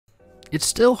It's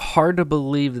still hard to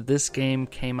believe that this game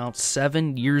came out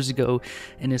 7 years ago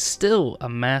and is still a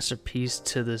masterpiece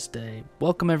to this day.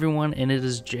 Welcome everyone, and it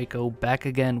is Jaco back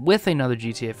again with another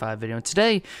GTA 5 video. And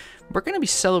today, we're going to be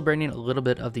celebrating a little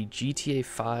bit of the GTA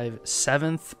 5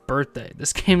 7th birthday.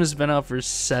 This game has been out for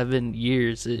 7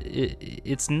 years.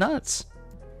 It's nuts.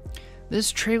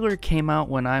 This trailer came out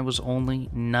when I was only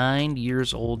 9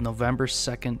 years old, November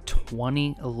 2nd,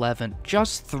 2011.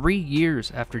 Just 3 years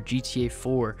after GTA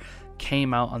 4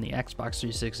 came out on the Xbox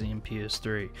 360 and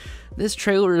PS3. This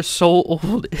trailer is so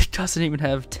old, it doesn't even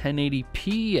have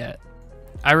 1080p yet.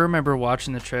 I remember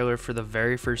watching the trailer for the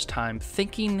very first time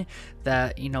thinking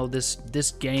that,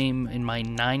 this game in my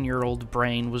 9-year-old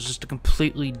brain was just a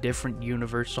completely different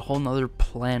universe, a whole nother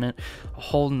planet, a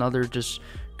whole nother just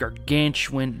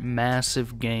gargantuan,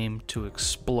 massive game to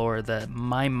explore that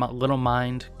my little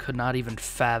mind could not even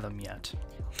fathom yet.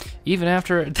 Even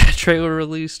after the trailer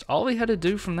released, all we had to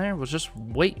do from there was just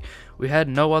wait. We had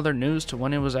no other news to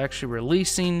when it was actually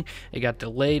releasing. It got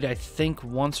delayed, I think,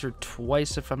 once or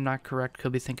twice, if I'm not correct.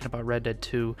 Could be thinking about Red Dead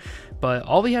 2. But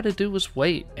all we had to do was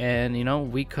wait. And,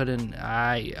 we couldn't.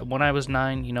 When I was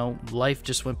 9, life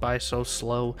just went by so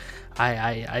slow.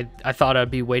 I thought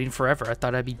I'd be waiting forever. I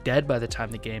thought I'd be dead by the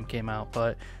time the game came out.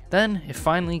 But then it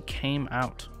finally came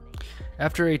out.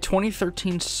 After a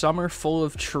 2013 summer full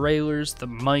of trailers, the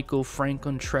Michael,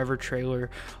 Franklin, Trevor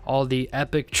trailer, all the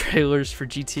epic trailers for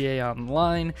GTA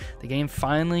Online, the game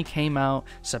finally came out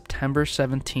September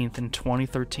 17th in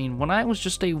 2013 when I was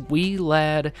just a wee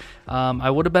lad.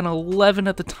 I would have been 11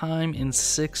 at the time, in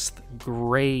 6th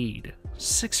grade.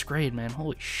 6th grade, man,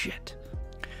 holy shit.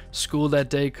 School that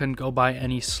day couldn't go by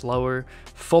any slower.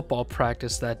 Football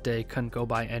practice that day couldn't go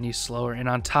by any slower. And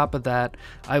on top of that,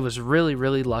 I was really,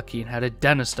 really lucky and had a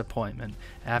dentist appointment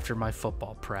after my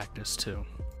football practice too.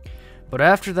 But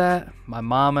after that, my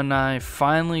mom and I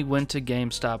finally went to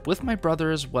GameStop with my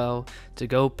brother as well to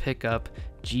go pick up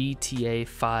GTA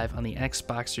 5 on the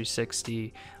Xbox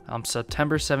 360 on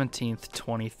September 17th,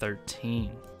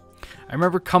 2013. I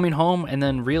remember coming home and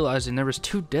then realizing there was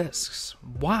 2 discs.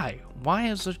 Why? Why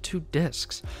is there 2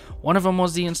 discs? One of them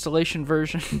was the installation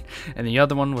version and the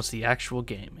other one was the actual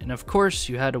game. And of course,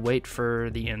 you had to wait for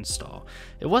the install.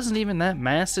 It wasn't even that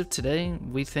massive today.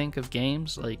 We think of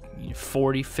games like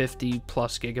 40, 50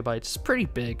 plus gigabytes. It's pretty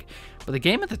big. But the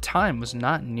game at the time was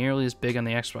not nearly as big on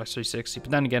the Xbox 360. But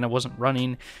then again, it wasn't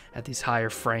running at these higher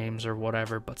frames or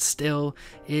whatever. But still,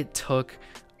 it took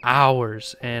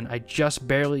hours, and I just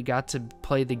barely got to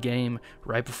play the game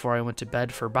right before I went to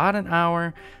bed for about an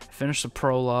hour. Finished the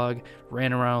prologue,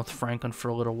 ran around with Franklin for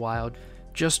a little while,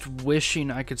 just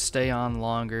wishing I could stay on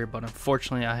longer, but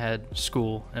unfortunately I had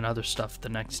school and other stuff the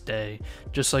next day,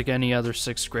 just like any other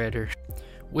 6th grader.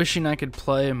 Wishing I could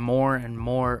play more and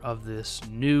more of this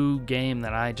new game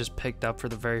that I just picked up for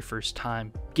the very first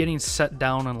time. Getting set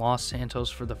down in Los Santos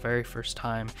for the very first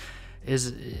time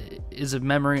is a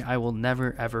memory I will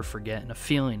never ever forget, and a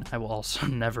feeling I will also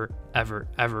never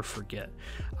ever forget.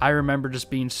 I remember just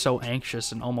being so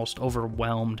anxious and almost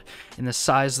overwhelmed in the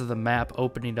size of the map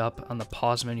opening up on the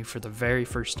pause menu for the very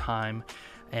first time,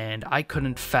 and I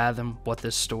couldn't fathom what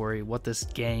this story, what this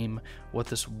game, what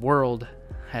this world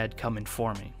had coming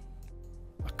for me.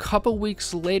 A couple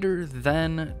weeks later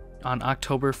then, on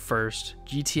October 1st,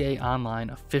 GTA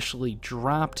Online officially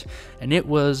dropped, and it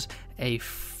was a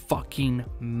fucking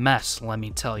mess, let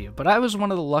me tell you. But I was one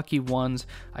of the lucky ones.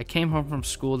 I came home from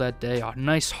school that day, a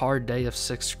nice hard day of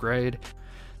 6th grade.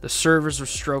 The servers were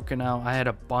stroking out. I had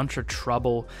a bunch of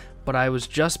trouble, but I was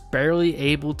just barely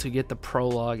able to get the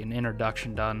prologue and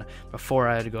introduction done before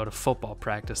I had to go to football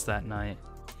practice that night.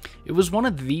 It was one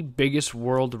of the biggest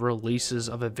world releases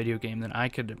of a video game that I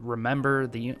could remember.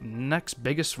 The next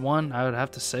biggest one, I would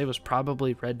have to say, was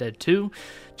probably Red Dead 2,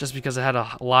 just because it had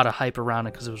a lot of hype around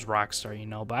it because it was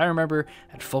Rockstar, But I remember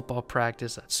at football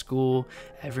practice, at school,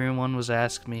 everyone was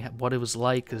asking me what it was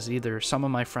like, because either some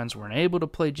of my friends weren't able to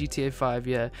play GTA 5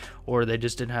 yet, or they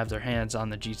just didn't have their hands on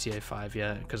the GTA 5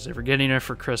 yet, because they were getting it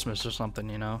for Christmas or something,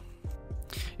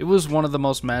 It was one of the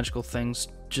most magical things,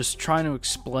 just trying to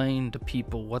explain to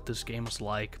people what this game was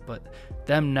like, but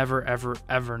them never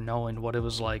ever knowing what it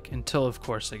was like until, of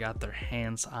course, they got their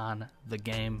hands on the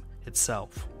game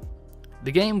itself.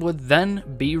 The game would then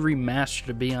be remastered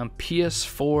to be on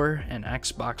PS4 and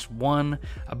Xbox One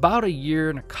about a year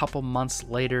and a couple months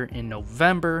later in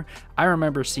November. I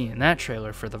remember seeing that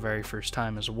trailer for the very first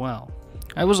time as well.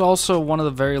 I was also one of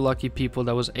the very lucky people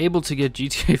that was able to get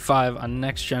GTA 5 on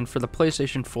next gen for the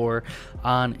PlayStation 4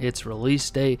 on its release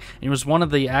date. And it was one of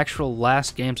the actual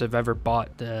last games I've ever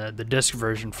bought the disc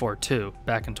version for too,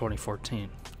 back in 2014.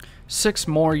 6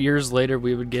 more years later,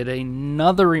 we would get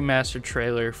another remastered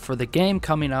trailer for the game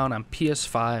coming out on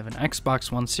PS5 and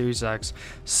Xbox One Series X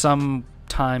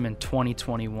sometime in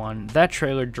 2021. That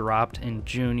trailer dropped in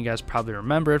June. You guys probably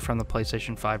remember it from the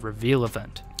PlayStation 5 reveal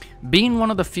event. Being one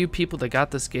of the few people that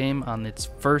got this game on its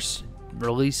first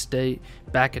release date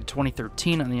back in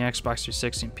 2013 on the Xbox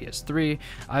 360 and PS3,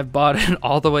 I've bought it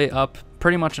all the way up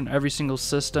pretty much on every single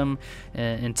system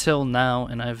until now,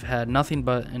 and I've had nothing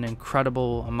but an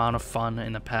incredible amount of fun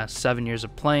in the past 7 years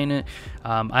of playing it.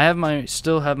 I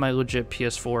still have my legit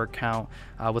PS4 account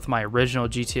with my original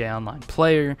GTA Online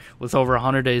player with over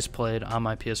 100 days played on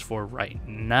my PS4 right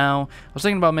now. I was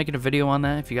thinking about making a video on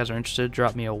that. If you guys are interested,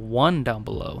 drop me a 1 down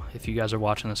below if you guys are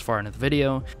watching this far into the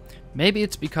video. Maybe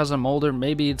it's because I'm older,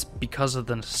 maybe it's because of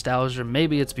the nostalgia,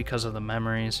 maybe it's because of the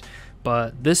memories,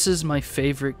 but this is my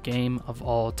favorite game of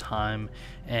all time,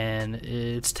 and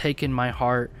it's taken my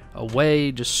heart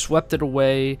away, just swept it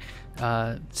away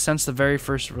since the very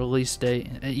first release date,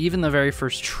 even the very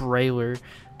first trailer,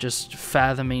 just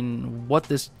fathoming what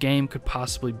this game could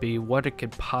possibly be, what it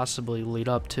could possibly lead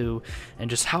up to, and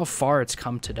just how far it's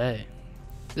come today.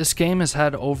 This game has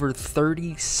had over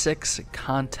 36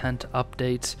 content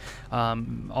updates,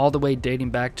 all the way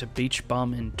dating back to Beach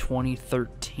Bum in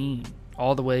 2013,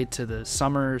 all the way to the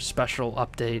summer special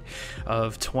update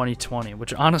of 2020,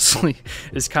 which honestly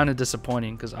is kind of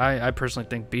disappointing because I personally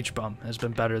think Beach Bum has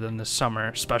been better than the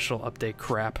summer special update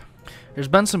crap. There's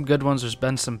been some good ones, there's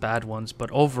been some bad ones, but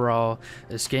overall,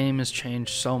 this game has changed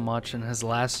so much and has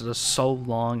lasted us so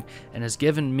long and has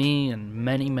given me and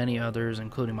many, many others,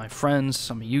 including my friends,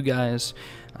 some of you guys,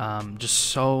 just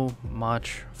so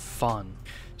much fun.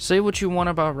 Say what you want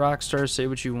about Rockstar, say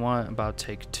what you want about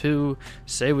Take-Two,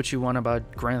 say what you want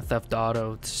about Grand Theft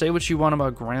Auto, say what you want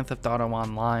about Grand Theft Auto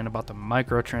Online, about the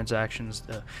microtransactions,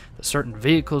 the certain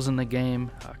vehicles in the game,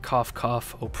 cough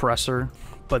cough, oppressor.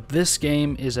 But this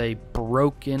game is a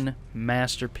broken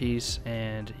masterpiece,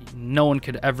 and no one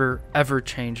could ever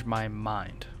change my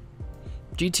mind.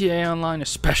 GTA Online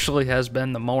especially has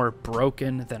been the more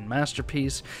broken than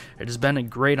masterpiece. It has been a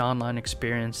great online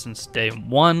experience since day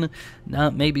one,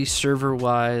 not maybe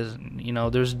server-wise, you know,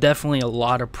 there's definitely a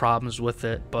lot of problems with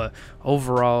it, but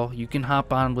overall, you can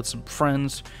hop on with some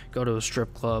friends, go to a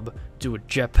strip club, do a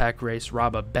jetpack race,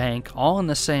 rob a bank, all in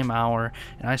the same hour,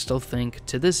 and I still think,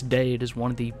 to this day, it is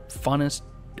one of the funnest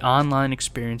online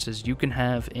experiences you can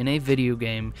have in a video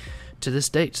game to this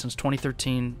date, since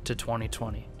 2013 to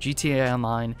 2020. GTA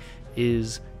Online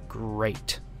is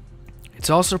great.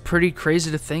 It's also pretty crazy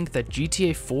to think that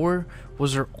GTA 4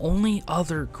 was their only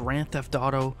other Grand Theft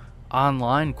Auto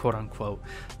Online, quote unquote.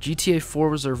 GTA 4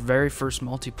 was their very first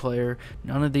multiplayer.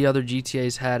 None of the other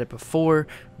GTAs had it before.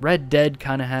 Red Dead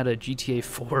kind of had a GTA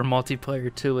 4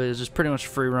 multiplayer to it. It was just pretty much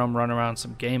free roam, run around,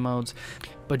 some game modes.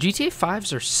 But GTA 5 is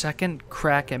their second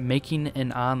crack at making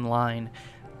an online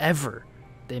ever.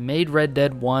 They made Red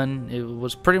Dead 1. It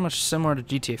was pretty much similar to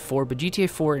GTA 4, but GTA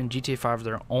 4 and GTA 5 are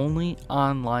their only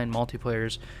online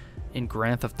multiplayers in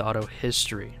Grand Theft Auto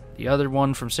history. The other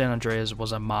one from San Andreas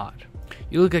was a mod.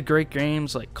 You look at great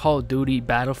games like Call of Duty,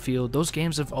 Battlefield, those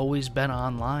games have always been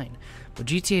online. But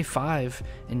GTA 5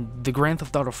 and the Grand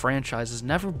Theft Auto franchise has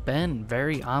never been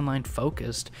very online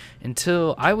focused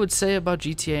until, I would say, about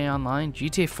GTA Online.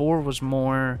 GTA 4 was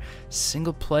more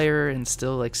single player and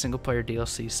still like single player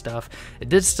DLC stuff. It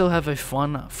did still have a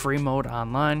fun free mode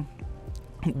online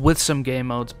with some game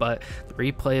modes, but the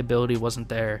replayability wasn't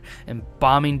there, and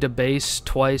bombing the base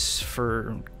twice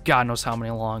for God knows how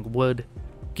many long would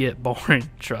get boring,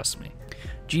 trust me.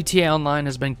 GTA Online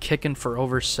has been kicking for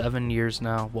over 7 years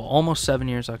now. Well, almost 7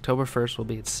 years. October 1st will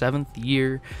be its 7th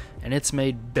year, and it's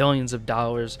made billions of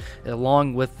dollars,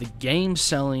 along with the game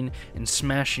selling and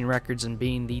smashing records and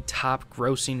being the top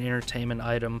grossing entertainment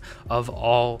item of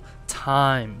all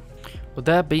time. With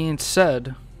that being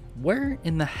said, where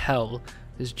in the hell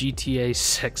is GTA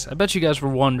 6? I bet you guys were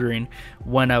wondering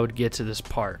when I would get to this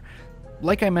part.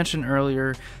 Like I mentioned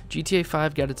earlier, GTA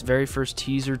 5 got its very first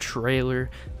teaser trailer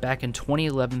back in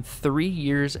 2011, 3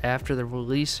 years after the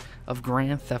release of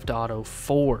Grand Theft Auto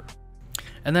 4.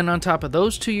 And then on top of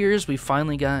those 2 years, we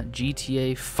finally got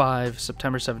GTA 5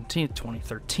 September 17th,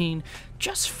 2013,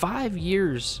 just 5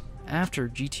 years after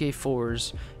GTA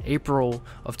 4's April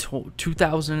of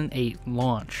 2008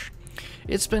 launch.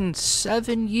 It's been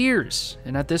 7 years,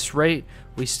 and at this rate,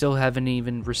 we still haven't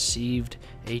even received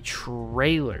a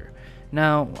trailer.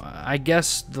 Now, I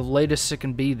guess the latest it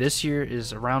can be this year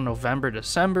is around November,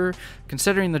 December,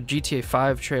 considering the GTA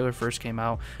 5 trailer first came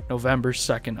out November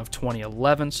 2nd of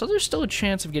 2011, so there's still a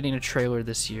chance of getting a trailer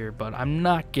this year, but I'm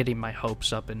not getting my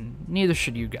hopes up, and neither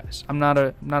should you guys. I'm not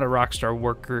a Rockstar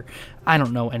worker. I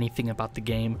don't know anything about the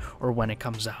game or when it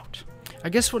comes out. I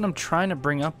guess what I'm trying to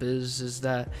bring up is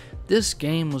that this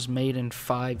game was made in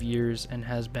 5 years and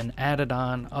has been added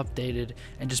on, updated,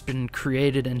 and just been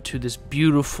created into this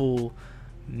beautiful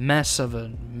mess of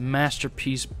a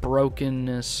masterpiece,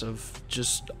 brokenness of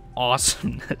just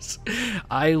awesomeness.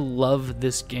 I love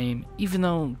this game, even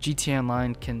though GTA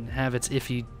Online can have its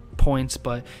iffy points,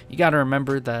 but you gotta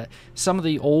remember that some of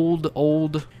the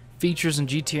old features in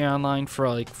GTA Online,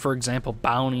 for example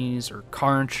bounties or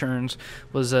car insurance,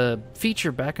 was a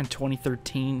feature back in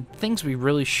 2013. Things we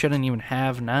really shouldn't even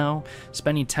have now.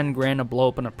 Spending 10 grand to blow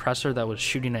up an oppressor that was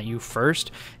shooting at you first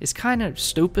is kind of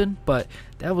stupid, but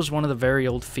that was one of the very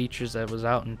old features that was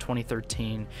out in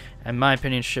 2013. In my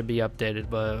opinion, should be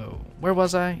updated, but where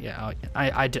was I? Yeah,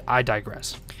 I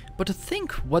digress. But to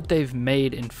think what they've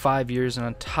made in 5 years, and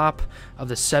on top of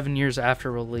the 7 years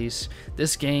after release,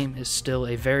 this game is still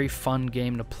a very fun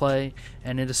game to play,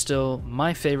 and it is still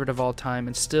my favorite of all time,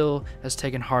 and still has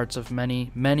taken hearts of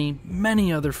many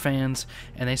other fans,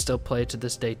 and they still play it to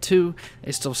this day too.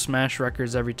 They still smash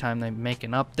records every time they make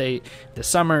an update. The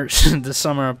summer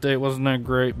update wasn't that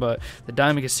great, but the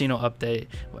Diamond Casino update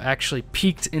actually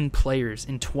peaked in players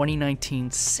in 2019,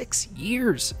 6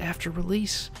 years after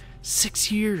release.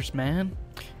 6 years, man.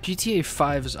 GTA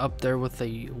 5 is up there with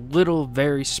a little,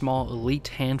 very small, elite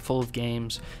handful of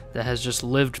games that has just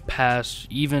lived past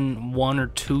even 1 or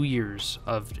 2 years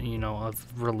of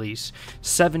release.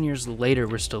 7 years later,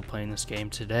 we're still playing this game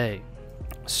today.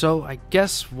 So I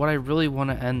guess what I really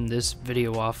want to end this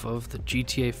video off of, the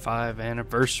GTA 5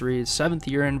 anniversary, 7th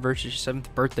year anniversary,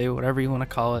 7th birthday, whatever you want to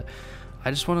call it, I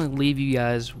just want to leave you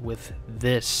guys with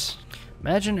this.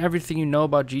 Imagine everything you know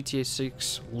about GTA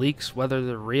 6 leaks, whether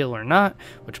they're real or not,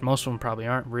 which most of them probably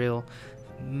aren't real.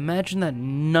 Imagine that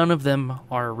none of them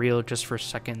are real just for a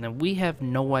second, that we have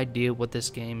no idea what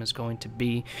this game is going to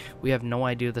be. We have no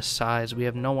idea the size. We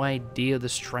have no idea the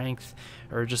strength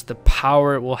or just the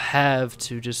power it will have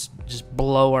to just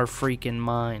blow our freaking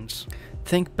minds.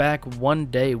 Think back one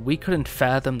day, we couldn't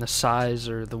fathom the size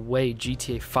or the way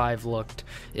GTA 5 looked.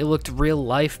 It looked real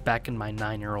life back in my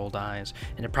 9-year-old eyes,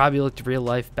 and it probably looked real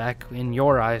life back in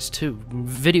your eyes too.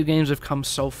 Video games have come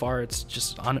so far, it's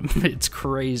just it's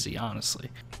crazy,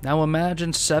 honestly. Now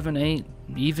imagine 7, 8,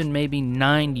 even maybe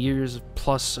 9 years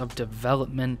plus of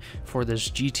development for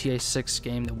this GTA 6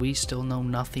 game that we still know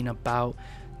nothing about.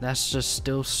 That's just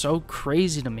still so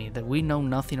crazy to me that we know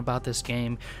nothing about this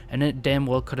game, and it damn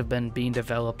well could have been being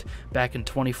developed back in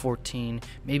 2014,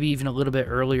 maybe even a little bit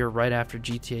earlier, right after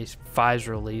GTA 5's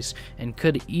release, and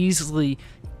could easily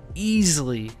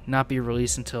not be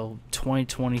released until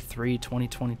 2023,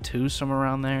 2022, somewhere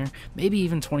around there, maybe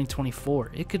even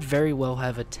 2024. It could very well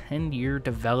have a 10-year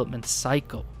development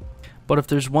cycle. But if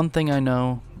there's one thing I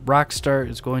know, Rockstar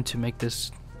is going to make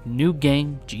this new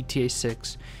game, GTA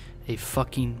 6, a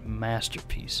fucking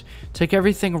masterpiece. Take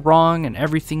everything wrong and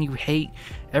everything you hate,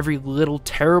 every little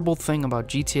terrible thing about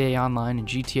GTA Online and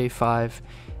GTA 5,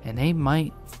 and they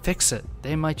might fix it.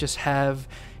 They might just have,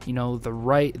 the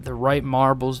right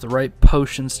marbles, the right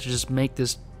potions to just make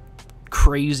this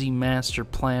crazy master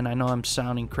plan. I know I'm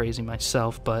sounding crazy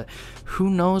myself, but who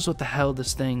knows what the hell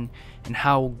this thing and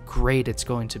how great it's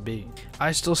going to be.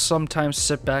 I still sometimes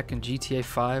sit back in GTA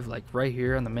 5, like right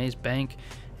here on the Maze Bank,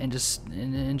 and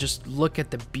just look at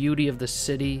the beauty of the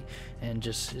city, and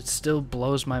it still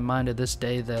blows my mind to this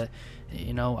day that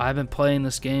I've been playing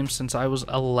this game since I was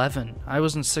 11. I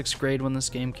was in 6th grade when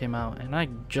this game came out, and I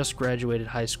just graduated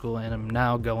high school and am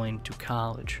now going to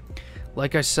college.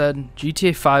 Like I said,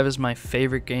 GTA 5 is my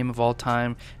favorite game of all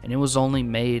time, and it was only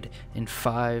made in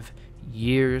 5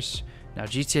 years. Now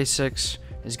GTA 6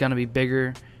 is going to be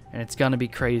bigger, and it's going to be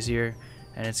crazier,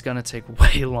 and it's gonna take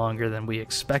way longer than we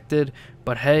expected,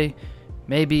 but hey,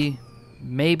 maybe,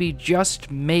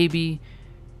 just maybe,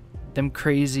 them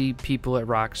crazy people at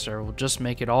Rockstar will just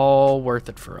make it all worth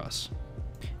it for us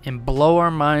and blow our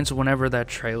minds whenever that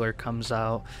trailer comes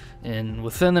out, and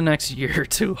within the next year or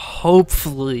two,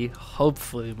 hopefully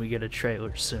we get a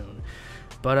trailer soon.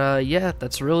 But yeah,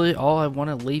 that's really all I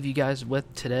want to leave you guys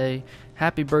with today.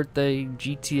 Happy birthday,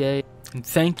 GTA, and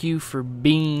thank you for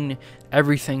being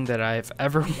everything that I've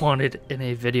ever wanted in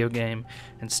a video game,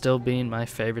 and still being my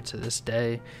favorite to this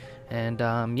day.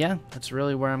 And yeah, that's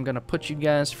really where I'm going to put you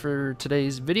guys for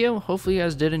today's video. Hopefully you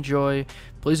guys did enjoy.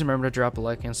 Please remember to drop a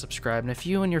like and subscribe. And if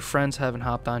you and your friends haven't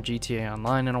hopped on GTA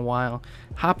Online in a while,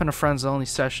 hop in a friends only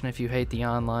session if you hate the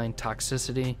online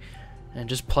toxicity, and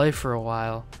just play for a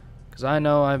while. Because I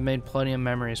know I've made plenty of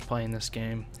memories playing this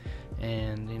game.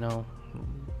 And, you know,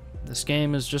 this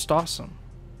game is just awesome.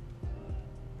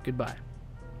 Goodbye.